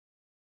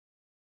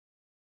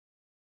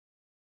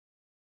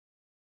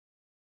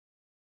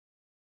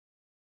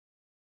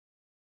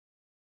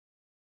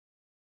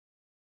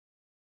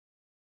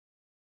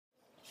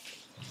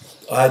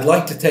I'd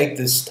like to take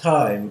this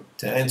time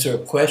to answer a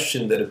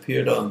question that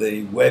appeared on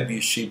the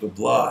WebYeshiva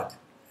blog.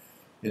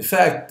 In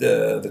fact,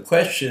 the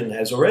question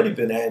has already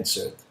been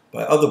answered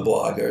by other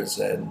bloggers,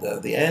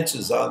 and the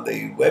answers on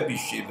the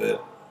WebYeshiva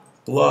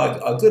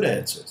blog are good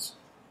answers.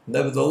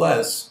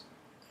 Nevertheless,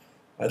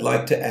 I'd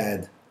like to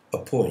add a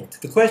point.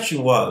 The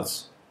question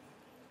was,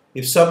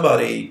 if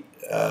somebody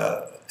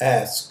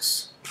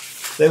asks,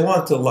 they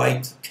want to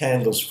light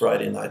candles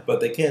Friday night, but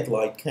they can't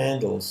light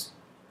candles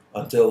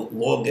until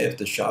long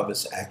after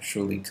Shabbos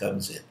actually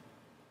comes in.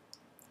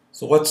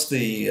 So what's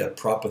the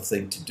proper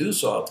thing to do?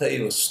 So I'll tell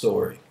you a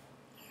story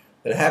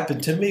that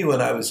happened to me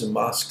when I was in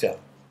Moscow.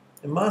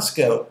 In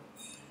Moscow,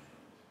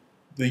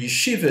 the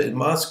yeshiva in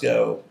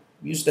Moscow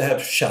used to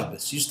have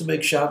Shabbos, used to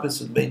make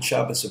Shabbos and made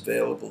Shabbos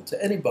available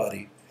to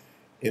anybody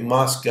in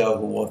Moscow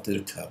who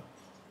wanted to come.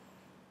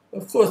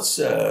 Of course,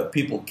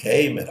 people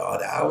came at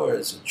odd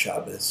hours, and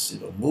Shabbos,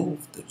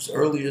 moved. It was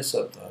earlier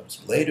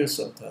sometimes, later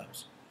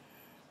sometimes.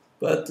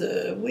 But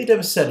we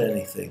never said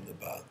anything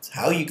about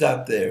how you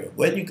got there,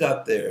 when you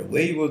got there,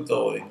 where you were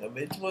going. I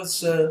mean, it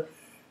was,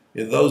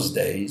 in those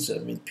days,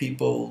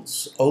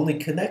 people's only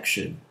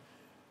connection.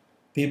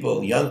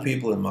 Young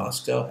people in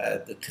Moscow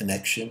had the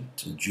connection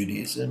to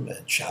Judaism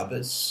and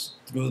Shabbos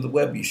through the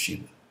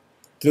WebYeshiva,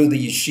 through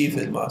the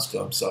yeshiva in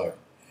Moscow, I'm sorry.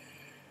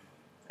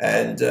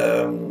 And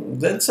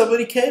then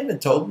somebody came and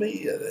told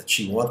me that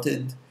she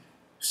wanted,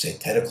 say,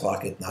 10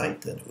 o'clock at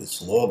night, and it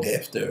was long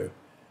after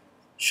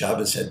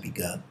Shabbos had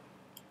begun,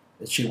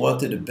 that she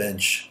wanted a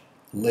bench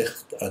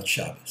licht on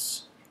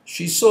Shabbos.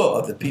 She saw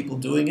other people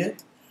doing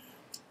it,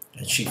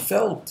 and she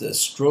felt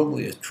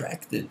strongly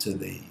attracted to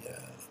the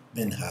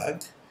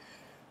minhag,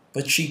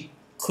 but she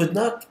could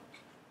not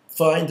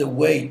find a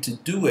way to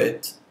do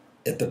it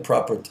at the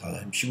proper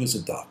time. She was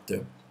a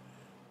doctor,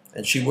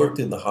 and she worked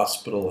in the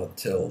hospital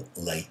until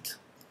late.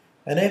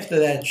 And after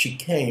that, she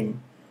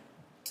came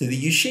to the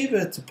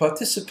yeshiva to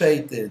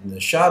participate in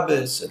the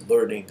Shabbos and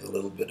learning a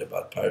little bit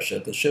about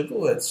Parashat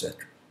Shabbat,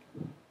 etc.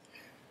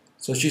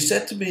 So she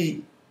said to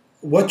me,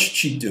 what should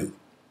she do?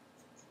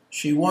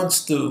 She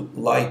wants to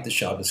light the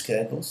Shabbos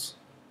candles,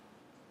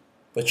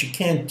 but she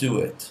can't do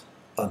it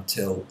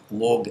until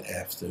long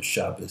after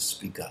Shabbos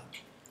begun.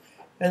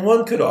 And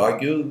one could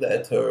argue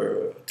that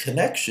her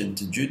connection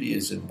to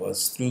Judaism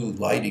was through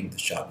lighting the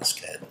Shabbos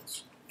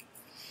candles.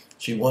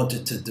 She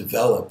wanted to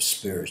develop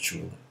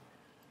spiritually.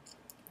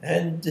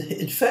 And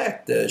in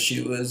fact,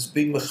 she was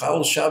being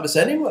Mechal Shabbos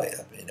anyway.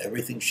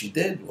 Everything she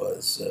did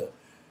was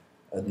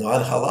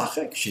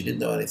non-halachic. She didn't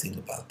know anything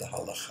about the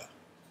halacha.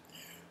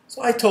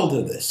 So I told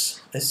her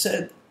this. I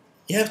said,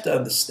 you have to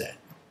understand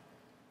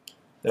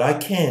that I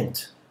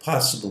can't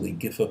possibly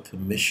give her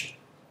permission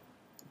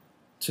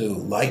to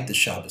light the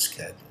Shabbos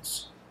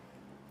candles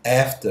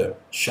after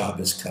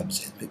Shabbos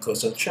comes in,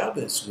 because on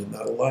Shabbos we're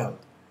not allowed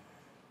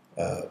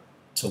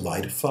to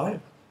light a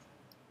fire.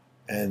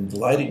 And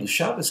lighting the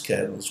Shabbos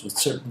candles would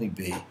certainly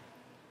be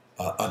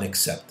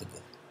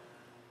unacceptable.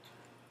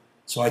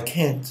 So I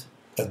can't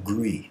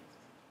agree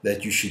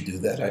that you should do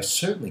that. I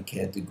certainly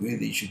can't agree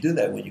that you should do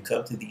that when you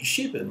come to the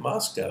yeshiva in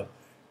Moscow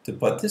to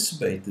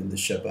participate in the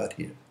Shabbat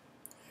here.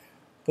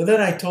 But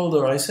then I told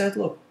her, I said,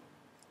 look,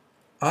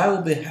 I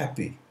will be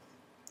happy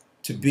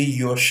to be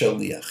your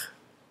shaliach.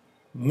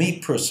 Me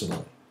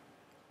personally.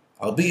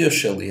 I'll be your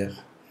shaliach,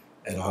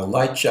 and I'll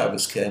light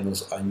Shabbos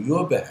candles on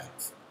your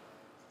behalf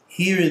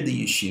here in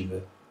the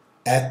yeshiva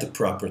at the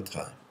proper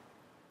time.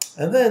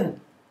 And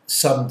then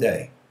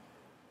someday,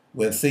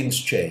 when things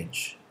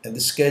change and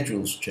the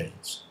schedules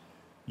change,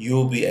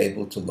 you'll be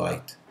able to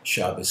light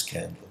Shabbos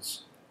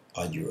candles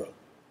on your own.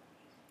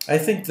 I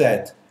think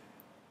that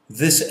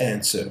this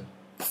answer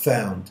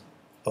found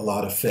a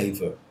lot of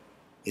favor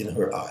in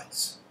her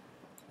eyes.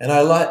 And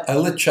I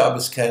lit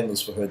Shabbos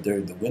candles for her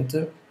during the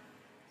winter,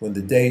 when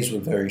the days were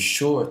very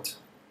short.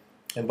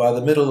 And by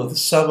the middle of the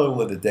summer,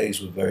 when the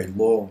days were very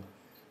long,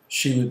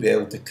 she would be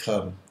able to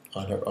come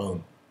on her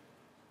own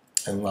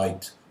and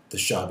light the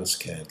Shabbos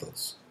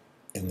candles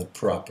in the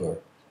proper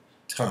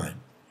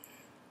time.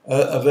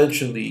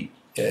 Eventually,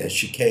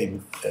 she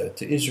came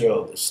to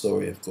Israel. The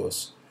story, of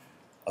course,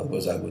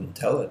 otherwise I wouldn't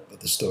tell it, but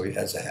the story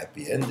has a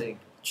happy ending.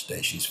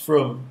 Today she's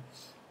from,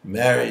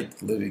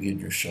 married, living in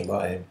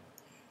Yerushalayim.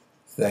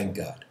 Thank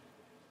God.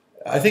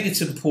 I think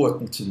it's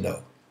important to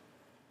know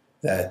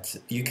that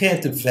you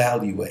can't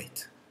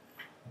evaluate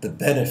the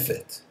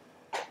benefit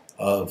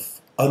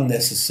of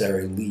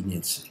unnecessary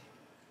leniency,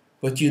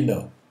 but you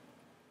know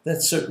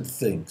that certain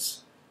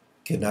things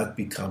cannot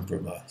be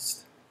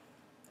compromised.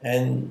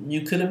 And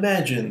you can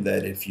imagine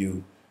that if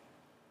you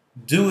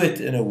do it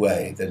in a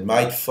way that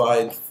might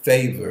find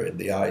favor in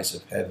the eyes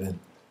of heaven,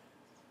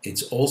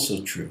 it's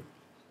also true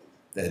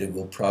that it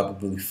will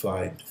probably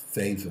find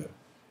favor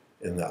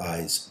in the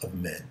eyes of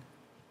men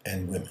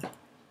and women.